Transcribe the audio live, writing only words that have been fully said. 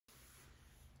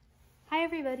Hi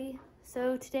everybody.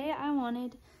 So today I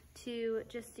wanted to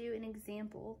just do an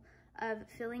example of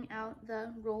filling out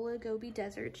the Rolla Gobi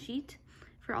Desert sheet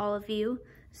for all of you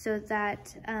so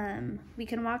that we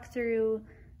can walk through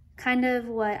kind of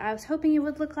what I was hoping it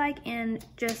would look like, and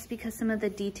just because some of the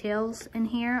details in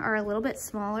here are a little bit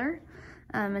smaller,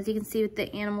 as you can see with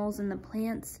the animals and the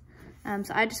plants.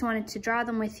 So I just wanted to draw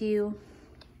them with you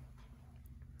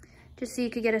just so you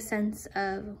could get a sense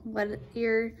of what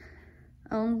your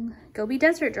own Gobi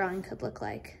Desert drawing could look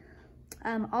like.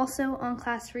 Also on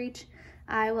ClassReach,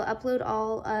 I will upload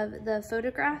all of the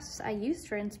photographs I used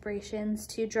for inspirations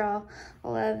to draw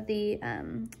all of the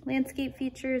landscape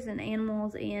features and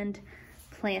animals and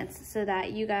plants, so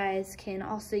that you guys can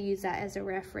also use that as a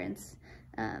reference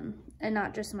and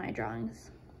not just my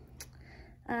drawings.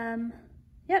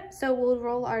 Yep, so we'll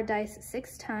roll our dice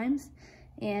 6 times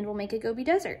and we'll make a Gobi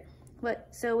Desert.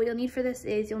 So what you'll need for this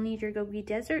is you'll need your Gobi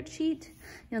Desert sheet,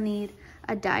 you'll need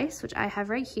a dice, which I have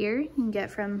right here, you can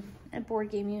get from a board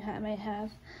game you might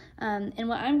have. And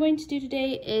what I'm going to do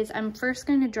today is I'm first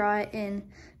going to draw it in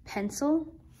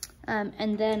pencil,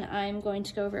 and then I'm going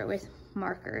to go over it with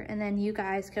marker, and then you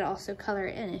guys could also color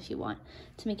it in if you want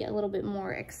to make it a little bit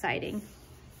more exciting.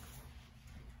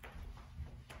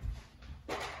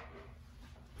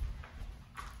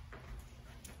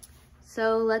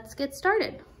 So let's get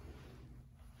started.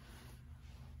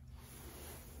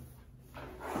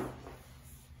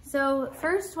 So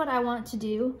first what I want to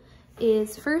do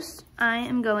is I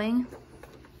am going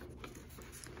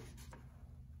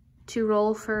to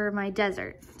roll for my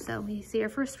desert. So you see our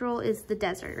first roll is the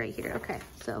desert right here. Okay,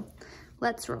 so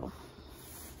let's roll.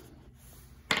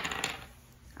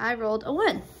 I rolled a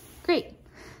 1. Great.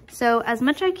 So as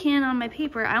much I can on my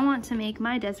paper, I want to make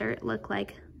my desert look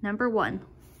like number 1.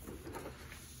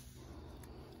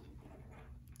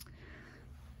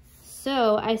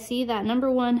 So I see that number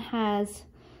 1 has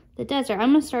the desert.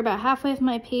 I'm going to start about halfway of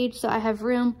my page so I have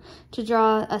room to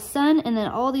draw a sun, and then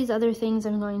all these other things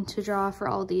I'm going to draw for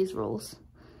all these rolls.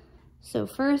 So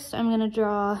first I'm going to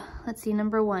draw, let's see,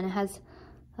 number 1. It has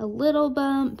a little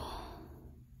bump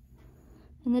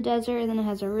in the desert, and then it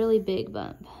has a really big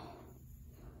bump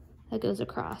that goes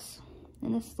across.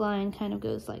 And this line kind of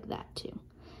goes like that too.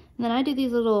 And then I do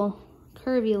these little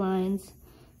curvy lines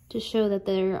to show that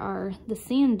there are the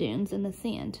sand dunes in the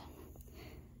sand.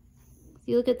 If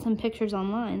you look at some pictures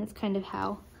online, that's kind of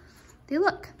how they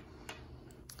look.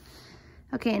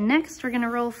 Okay, next we're gonna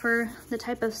roll for the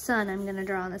type of sun I'm gonna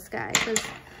draw in the sky, because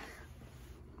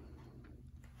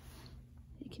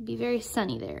it can be very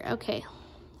sunny there. Okay,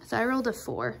 so I rolled a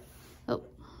 4. Oh,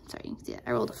 sorry, you can see that,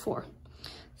 I rolled a 4.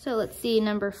 So let's see,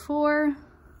 number 4,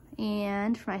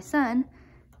 and for my sun,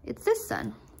 it's this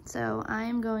sun. So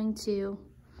I'm going to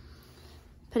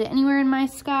put it anywhere in my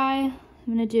sky. I'm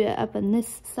gonna do it up on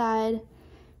this side.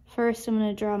 First, I'm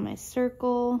gonna draw my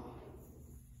circle.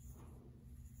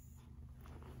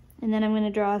 And then I'm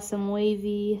gonna draw some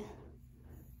wavy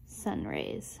sun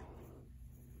rays.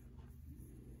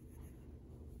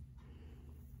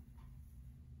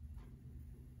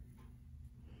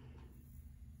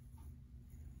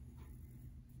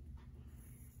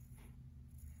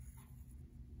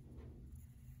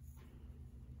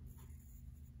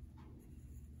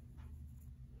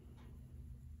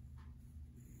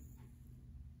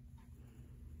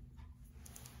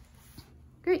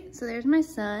 Great, so there's my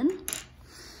sun.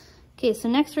 Okay, so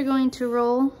next we're going to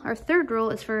roll, our third roll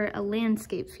is for a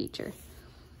landscape feature.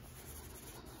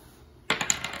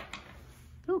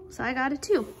 Oh, so I got a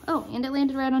 2. Oh, and it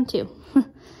landed right on 2.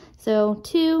 So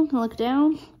 2, look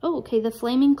down. Oh, okay, the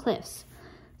flaming cliffs.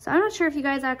 So I'm not sure if you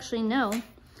guys actually know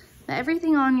that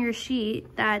everything on your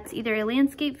sheet that's either a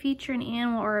landscape feature, an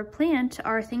animal, or a plant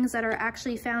are things that are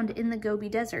actually found in the Gobi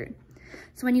Desert.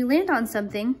 So when you land on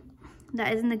something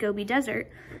that is in the Gobi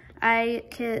Desert, I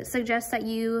could suggest that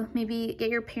you maybe get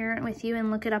your parent with you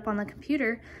and look it up on the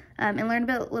computer and learn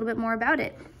a little bit more about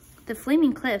it. The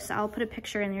flaming cliffs, I'll put a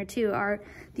picture in there too, are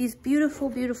these beautiful,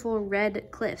 beautiful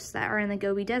red cliffs that are in the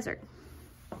Gobi Desert.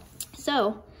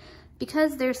 So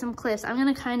because there's some cliffs, I'm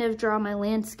gonna kind of draw my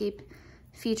landscape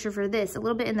feature for this a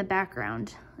little bit in the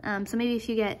background. So maybe if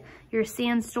you get your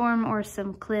sandstorm or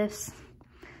some cliffs,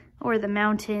 or the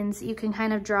mountains, you can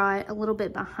kind of draw it a little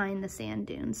bit behind the sand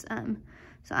dunes.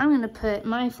 So I'm gonna put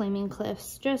my flaming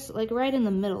cliffs just like right in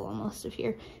the middle almost of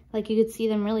here. Like you could see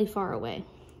them really far away.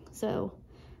 So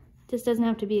this doesn't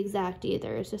have to be exact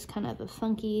either. It's just kind of a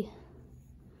funky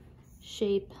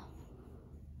shape.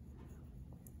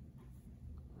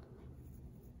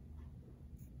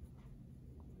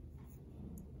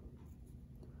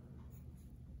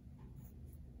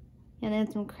 And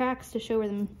then some cracks to show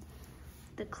where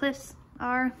the cliffs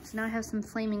are. So now I have some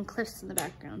flaming cliffs in the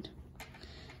background.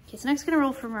 Okay, so next gonna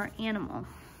roll from our animal.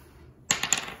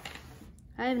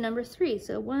 I have number 3,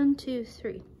 so 1, 2,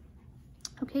 3.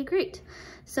 Okay, great.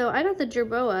 So I got the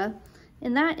jerboa,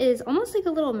 and that is almost like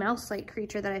a little mouse-like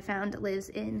creature that I found that lives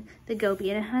in the Gobi,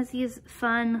 and it has these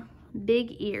fun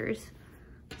big ears.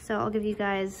 So I'll give you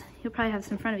guys, you'll probably have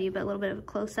this in front of you, but a little bit of a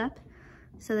close-up.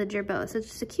 So the jerboa, so it's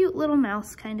just a cute little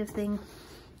mouse kind of thing.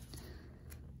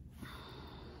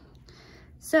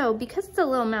 So because it's a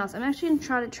little mouse, I'm actually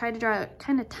gonna try to draw it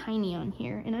kind of tiny on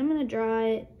here, and I'm gonna draw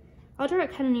it, I'll draw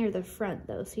it kind of near the front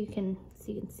though, so you can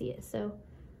see it. So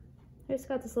it's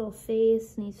got this little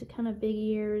face, and these kind of big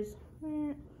ears.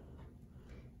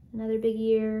 Another big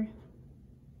ear.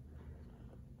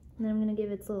 And then I'm gonna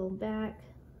give its little back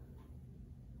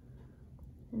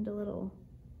and a little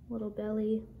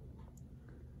belly.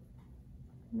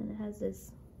 And then it has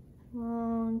this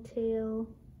long tail.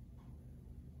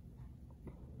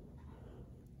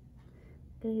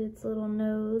 Gonna get its little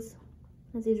nose.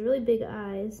 It has these really big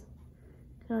eyes,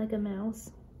 kind of like a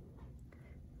mouse.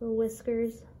 Little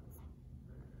whiskers.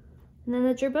 And then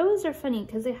the jerboas are funny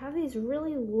because they have these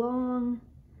really long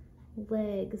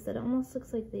legs that almost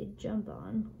looks like they jump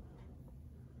on.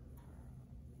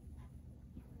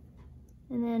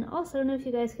 And then also, I don't know if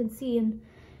you guys can see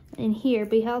in here,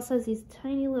 but he also has these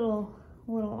tiny little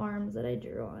arms that I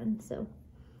drew on. So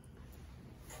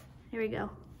here we go.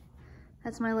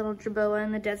 That's my little jerboa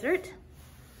in the desert.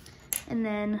 And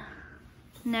then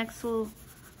next we'll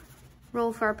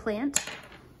roll for our plant.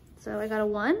 So I got a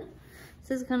 1.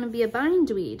 This is going to be a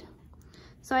bindweed.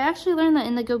 So I actually learned that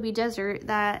in the Gobi Desert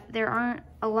that there aren't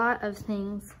a lot of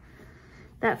things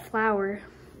that flower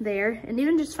there. And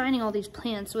even just finding all these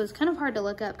plants was kind of hard to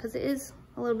look up because it is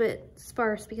a little bit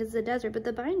sparse because of the desert. But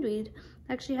the bindweed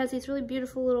actually has these really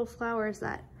beautiful little flowers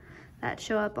that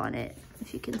show up on it,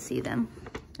 if you can see them.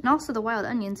 And also the wild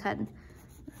onions had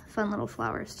fun little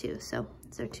flowers too. So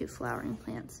these are 2 flowering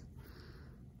plants.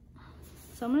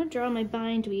 So I'm going to draw my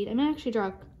bindweed. I'm going to actually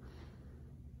draw,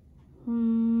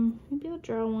 maybe I'll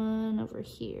draw one over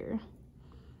here.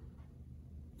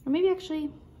 Or maybe actually,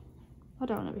 I'll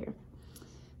draw one over here.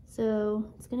 So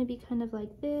it's going to be kind of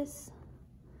like this.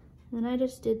 And then I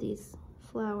just did these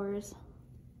flowers.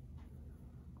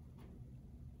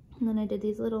 And then I did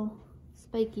these little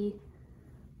spiky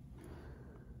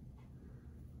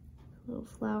little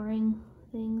flowering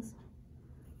things.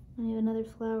 And I have another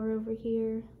flower over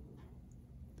here.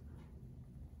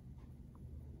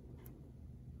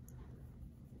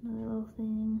 Another little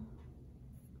thing.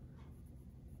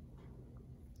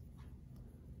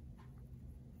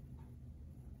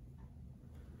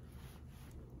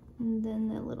 And then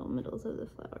the little middles of the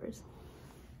flowers.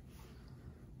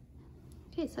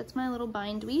 Okay, so that's my little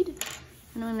bindweed.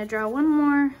 And I'm gonna draw one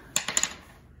more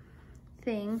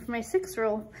thing for my 6th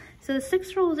roll. So the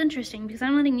 6th roll is interesting because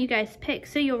I'm letting you guys pick.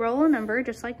 So you'll roll a number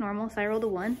just like normal. So I rolled a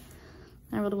 1.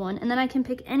 I rolled a 1, and then I can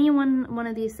pick any one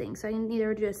of these things. So I can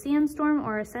either do a sandstorm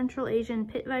or a Central Asian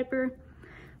pit viper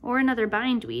or another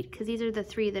bindweed, because these are the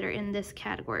 3 that are in this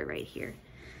category right here.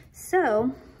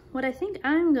 So what I think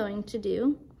I'm going to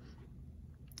do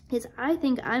is I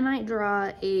think I might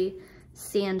draw a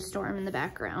sandstorm in the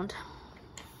background.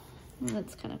 And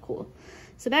that's kind of cool.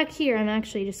 So back here, I'm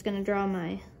actually just going to draw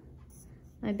my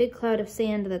big cloud of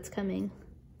sand that's coming.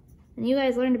 And you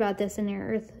guys learned about this in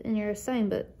your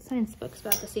science books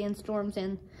about the sandstorms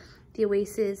and the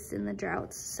oases and the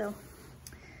droughts. So,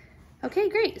 okay,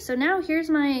 great. So now here's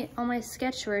my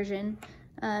sketch version.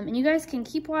 And you guys can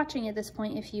keep watching at this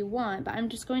point if you want, but I'm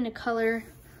just going to color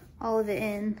all of it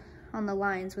in on the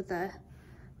lines with a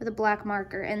black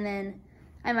marker, and then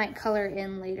I might color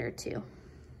in later too.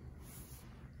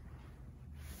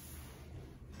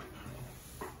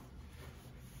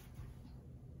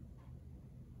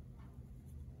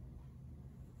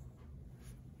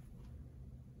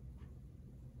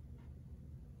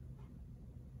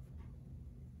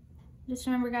 Just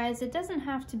remember, guys, it doesn't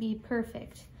have to be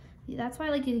perfect. That's why I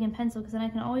like using a pencil, because then I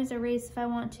can always erase if I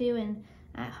want to, and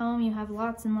at home you have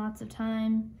lots and lots of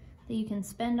time that you can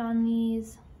spend on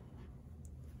these.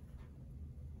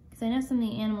 Because I know some of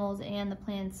the animals and the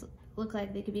plants look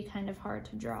like they could be kind of hard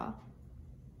to draw.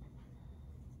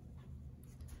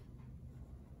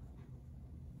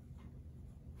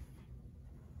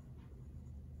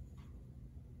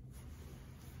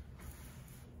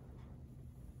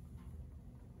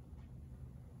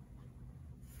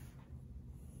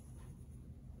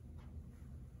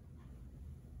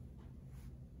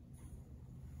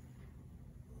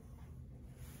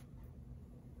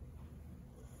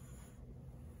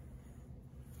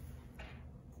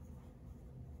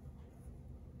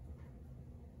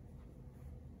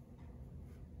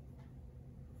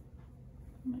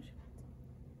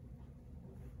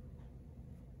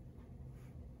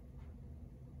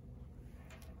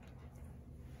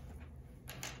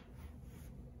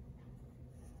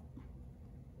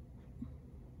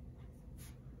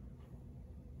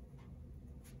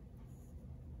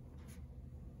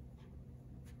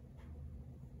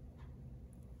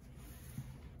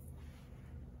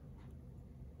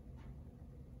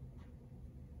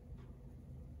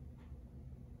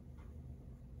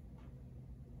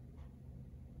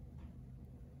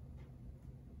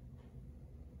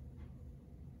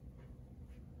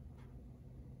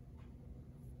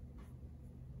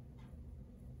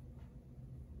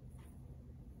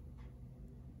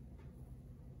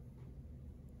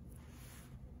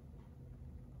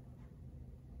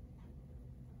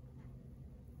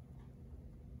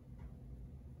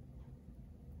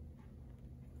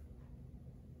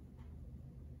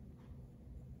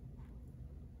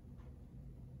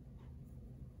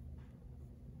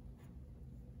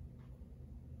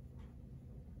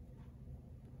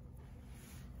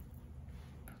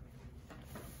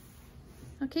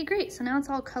 Okay, great. So now it's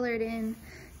all colored in.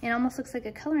 It almost looks like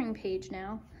a coloring page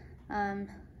now. Or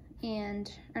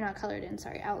not colored in,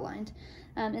 sorry, outlined.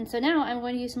 And so now I'm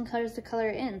going to use some colors to color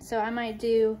it in. So I might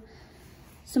do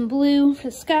some blue for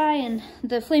the sky, and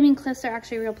the flaming cliffs are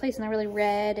actually a real place and they're really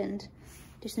red, and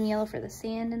do some yellow for the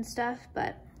sand and stuff.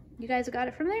 But you guys got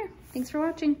it from there. Thanks for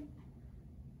watching.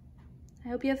 I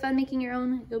hope you have fun making your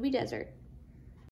own Gobi Desert.